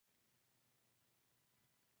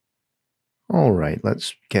All right,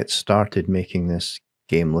 let's get started making this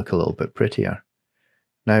game look a little bit prettier.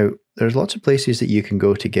 Now, there's lots of places that you can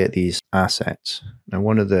go to get these assets. Now,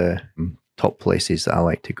 one of the top places that I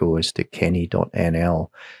like to go is to kenny.nl.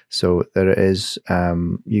 So there is,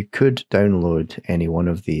 you could download any one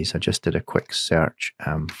of these. I just did a quick search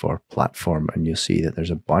for platform, and you'll see that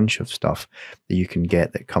there's a bunch of stuff that you can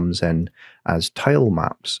get that comes in as tile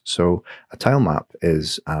maps. So a tile map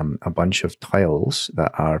is a bunch of tiles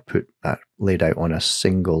that are laid out on a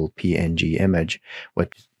single PNG image with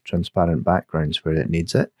transparent backgrounds where it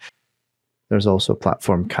needs it. There's also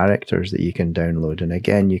platform characters that you can download, and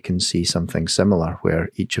again you can see something similar where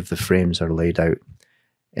each of the frames are laid out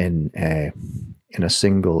in a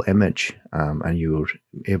single image, and you're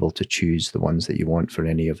able to choose the ones that you want for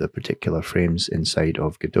any of the particular frames inside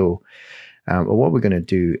of Godot. But what we're going to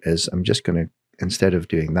do is I'm just going to, instead of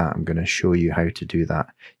doing that, I'm going to show you how to do that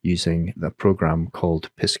using the program called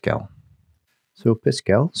Piskel. So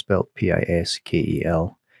Piskel, spelled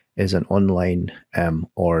Piskel, is an online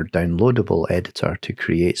or downloadable editor to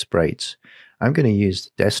create sprites. I'm going to use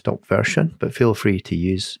the desktop version, but feel free to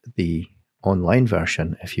use the online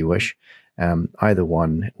version if you wish. Either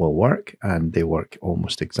one will work, and they work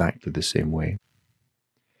almost exactly the same way.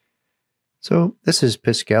 So this is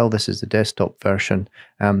Piskel, this is the desktop version.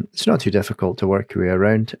 It's not too difficult to work your way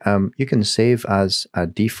around. You can save as a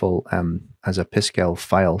default as a Piskel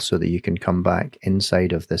file so that you can come back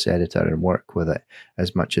inside of this editor and work with it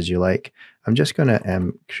as much as you like. I'm just going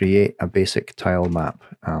to create a basic tile map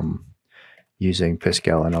using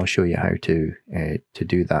Piskel, and I'll show you how to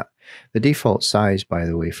do that. The default size, by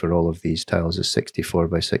the way, for all of these tiles is 64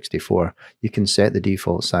 by 64. You can set the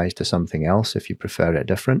default size to something else if you prefer it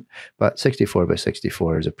different, but 64 by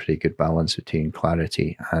 64 is a pretty good balance between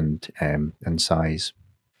clarity and size.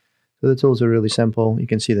 So the tools are really simple. You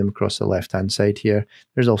can see them across the left-hand side here.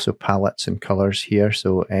 There's also palettes and colors here,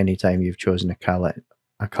 so anytime you've chosen a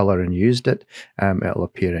color and used it, it'll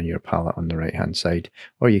appear in your palette on the right hand side,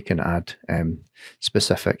 or you can add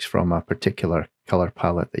specifics from a particular color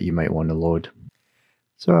palette that you might want to load.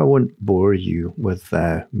 So I won't bore you with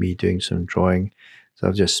me doing some drawing, so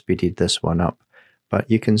I've just speeded this one up, but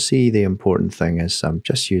you can see the important thing is I'm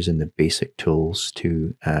just using the basic tools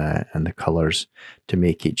and the colors to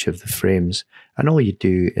make each of the frames, and all you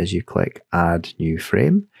do is you click add new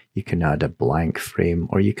frame. You can add a blank frame,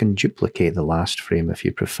 or you can duplicate the last frame if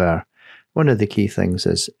you prefer. One of the key things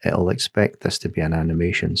is it'll expect this to be an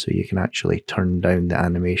animation, so you can actually turn down the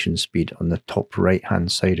animation speed on the top right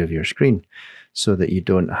hand side of your screen so that you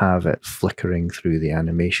don't have it flickering through the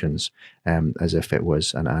animations as if it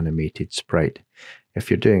was an animated sprite. If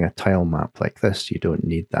you're doing a tile map like this, you don't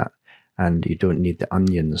need that, and you don't need the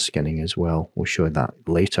onion skinning as well. We'll show that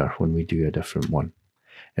later when we do a different one.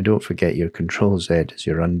 And don't forget your Control Z is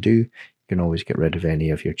your undo. You can always get rid of any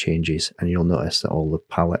of your changes, and you'll notice that all the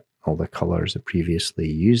palette, all the colors, the previously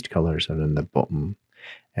used colors are in the bottom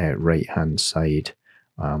right hand side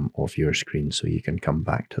of your screen, so you can come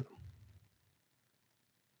back to them.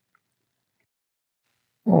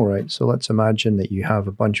 All right, so let's imagine that you have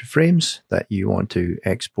a bunch of frames that you want to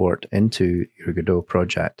export into your Godot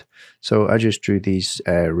project. So I just drew these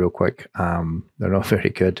real quick. They're not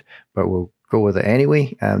very good, but we'll go with it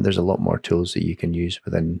anyway. There's a lot more tools that you can use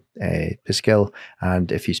within Piskel,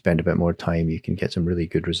 and if you spend a bit more time, you can get some really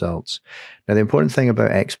good results. Now, the important thing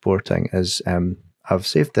about exporting is I've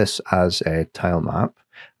saved this as a tile map,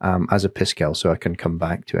 as a Piskel, so I can come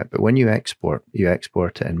back to it. But when you export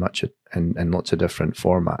it in lots of different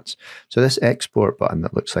formats. So this export button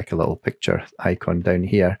that looks like a little picture icon down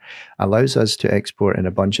here allows us to export in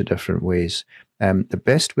a bunch of different ways. The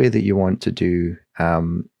best way that you want to do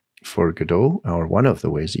for Godot, or one of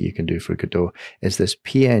the ways that you can do for Godot, is this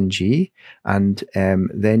PNG, and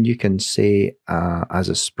then you can say as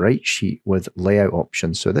a sprite sheet with layout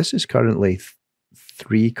options. So this is currently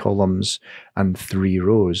 3 columns and 3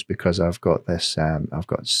 rows because I've got this, I've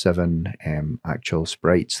got 7 actual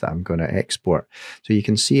sprites that I'm going to export. So you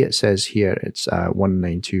can see it says here it's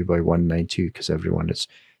 192 by 192 because everyone is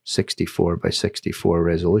 64 by 64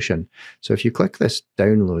 resolution. So if you click this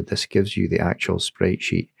download, this gives you the actual sprite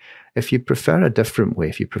sheet. If you prefer a different way,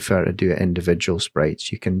 if you prefer to do individual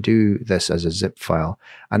sprites, you can do this as a zip file,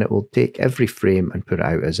 and it will take every frame and put it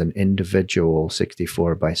out as an individual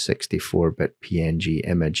 64 by 64 bit PNG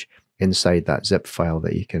image inside that zip file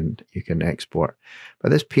that you can export. But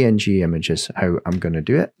this PNG image is how I'm going to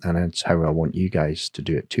do it, and it's how I want you guys to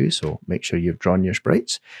do it too. So make sure you've drawn your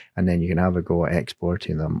sprites, and then you can have a go at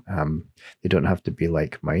exporting them. They don't have to be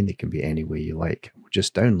like mine, they can be any way you like. We'll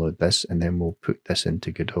just download this, and then we'll put this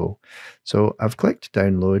into Godot. So I've clicked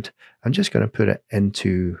download. I'm just going to put it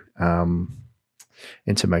into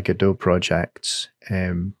into my Godot projects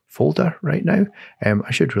folder right now.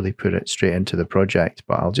 I should really put it straight into the project,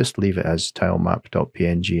 but I'll just leave it as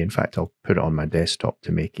tilemap.png. In fact, I'll put it on my desktop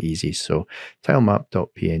to make it easy. So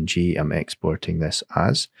tilemap.png, I'm exporting this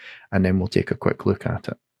as, and then we'll take a quick look at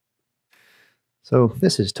it. So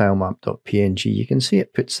this is tilemap.png. You can see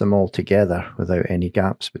it puts them all together without any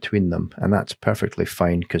gaps between them, and that's perfectly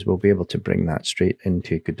fine because we'll be able to bring that straight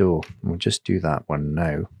into Godot. We'll just do that one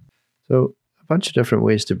now. So a bunch of different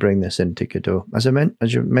ways to bring this into Godot. As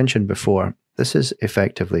you mentioned before, this is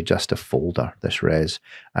effectively just a folder, this res,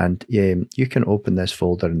 and you can open this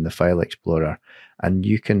folder in the File Explorer, and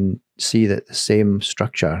you can see that the same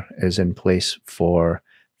structure is in place for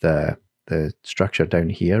the structure down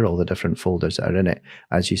here, all the different folders that are in it,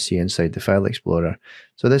 as you see inside the File Explorer.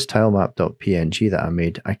 So this tilemap.png that I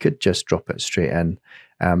made, I could just drop it straight in.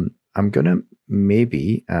 I'm going to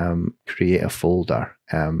maybe create a folder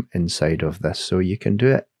inside of this, so you can do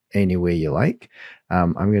it any way you like.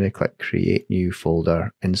 I'm going to click Create New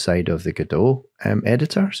Folder inside of the Godot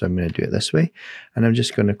editor, so I'm going to do it this way, and I'm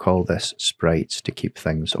just going to call this Sprites to keep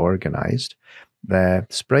things organized. The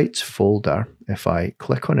Sprites folder, if I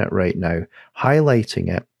click on it right now, highlighting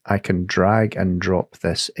it, I can drag and drop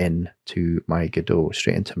this into my Godot,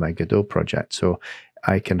 straight into my Godot project. So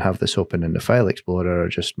I can have this open in the File Explorer, or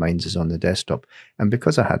just mine's is on the desktop. And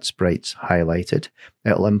because I had Sprites highlighted,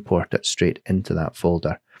 it'll import it straight into that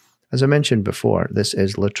folder. As I mentioned before, this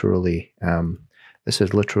is literally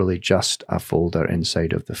just a folder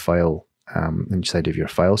inside of the file, inside of your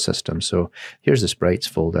file system. So here's the Sprites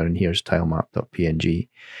folder, and here's tilemap.png.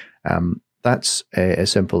 That's as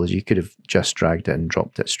simple as you could have just dragged it and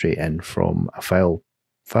dropped it straight in from a file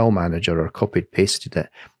manager, or copied pasted it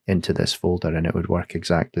into this folder, and it would work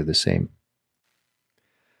exactly the same.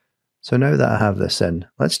 So now that I have this in,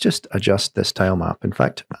 let's just adjust this tilemap. In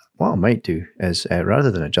fact, what I might do is, rather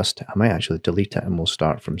than adjust it, I might actually delete it, and we'll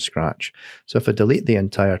start from scratch. So if I delete the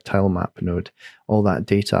entire tilemap node, all that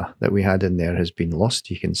data that we had in there has been lost.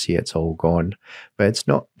 You can see it's all gone, but it's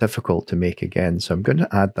not difficult to make again. So I'm going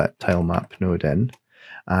to add that tilemap node in,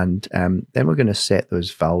 and then we're going to set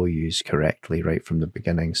those values correctly right from the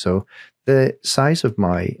beginning. So the size of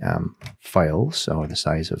my files, or the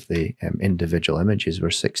size of the individual images,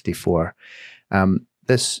 were 64.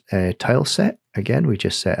 This tile set, again, we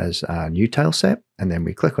just set as a new tile set, and then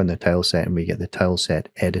we click on the tile set and we get the tile set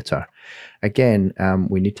editor. Again,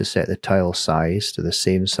 we need to set the tile size to the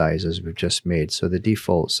same size as we've just made. So the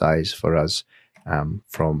default size for us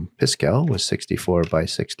from Piskel was 64 by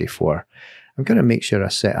 64. I'm going to make sure I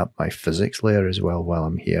set up my physics layer as well while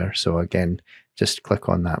I'm here. So again, just click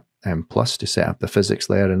on that plus to set up the physics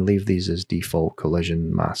layer, and leave these as default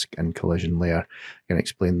collision mask and collision layer. I can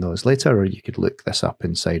explain those later, or you could look this up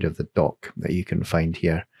inside of the doc that you can find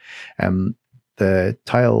here. The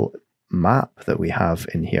tile map that we have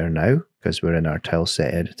in here now, because we're in our tile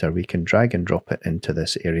set editor, we can drag and drop it into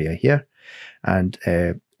this area here, and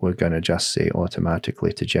we're going to just say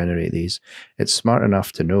automatically to generate these. It's smart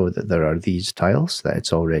enough to know that there are these tiles that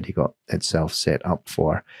it's already got itself set up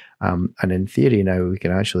for. And in theory now, we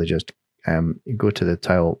can actually just go to the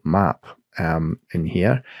tile map in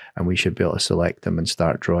here, and we should be able to select them and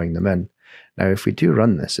start drawing them in. Now, if we do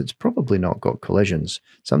run this, it's probably not got collisions.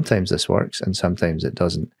 Sometimes this works and sometimes it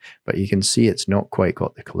doesn't, but you can see it's not quite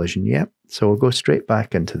got the collision yet. So we'll go straight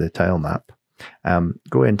back into the tile map.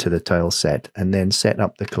 Go into the tile set, and then set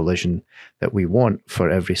up the collision that we want for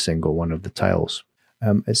every single one of the tiles.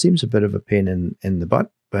 It seems a bit of a pain in the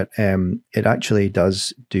butt, but it actually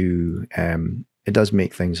does do, it does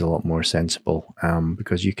make things a lot more sensible,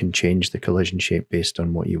 because you can change the collision shape based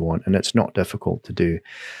on what you want, and it's not difficult to do.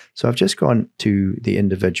 So I've just gone to the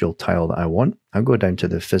individual tile that I want. I'll go down to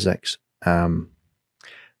the physics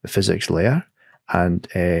layer, and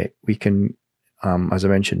we can, as I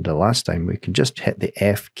mentioned the last time, we can just hit the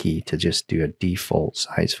F key to just do a default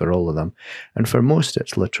size for all of them. And for most,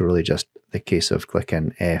 it's literally just the case of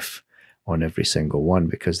clicking F on every single one,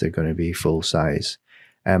 because they're going to be full size.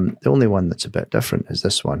 The only one that's a bit different is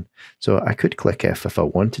this one. So I could click F if I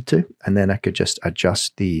wanted to, and then I could just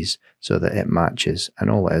adjust these so that it matches. And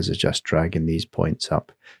all it is just dragging these points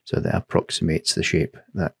up so that it approximates the shape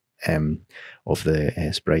that of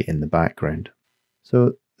the sprite in the background.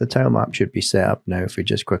 So the tile map should be set up now if we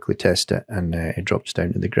just quickly test it, and it drops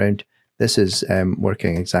down to the ground. This is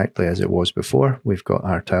working exactly as it was before. We've got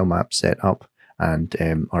our tile map set up, and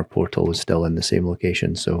our portal is still in the same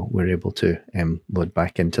location, so we're able to load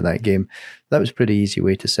back into that game. That was a pretty easy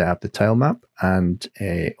way to set up the tile map, and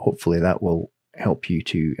hopefully that will help you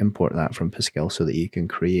to import that from Piskel so that you can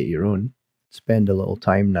create your own. Spend a little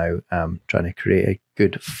time now trying to create a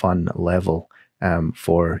good fun level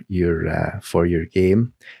for your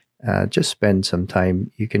game. Just spend some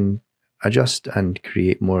time. You can adjust and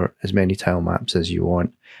create as many tile maps as you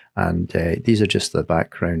want. And these are just the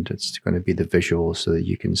background. It's going to be the visual so that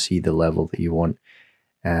you can see the level that you want.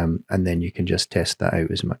 And then you can just test that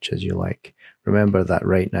out as much as you like. Remember that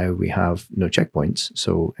right now we have no checkpoints,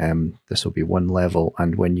 so this will be one level,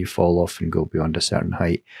 and when you fall off and go beyond a certain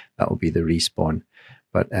height, that will be the respawn.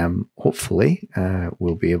 But hopefully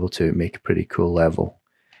we'll be able to make a pretty cool level.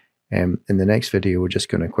 In the next video, we're just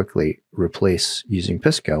going to quickly replace, using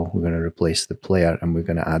Piskel, we're going to replace the player, and we're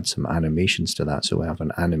going to add some animations to that, so we have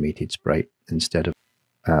an animated sprite instead of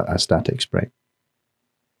a static sprite.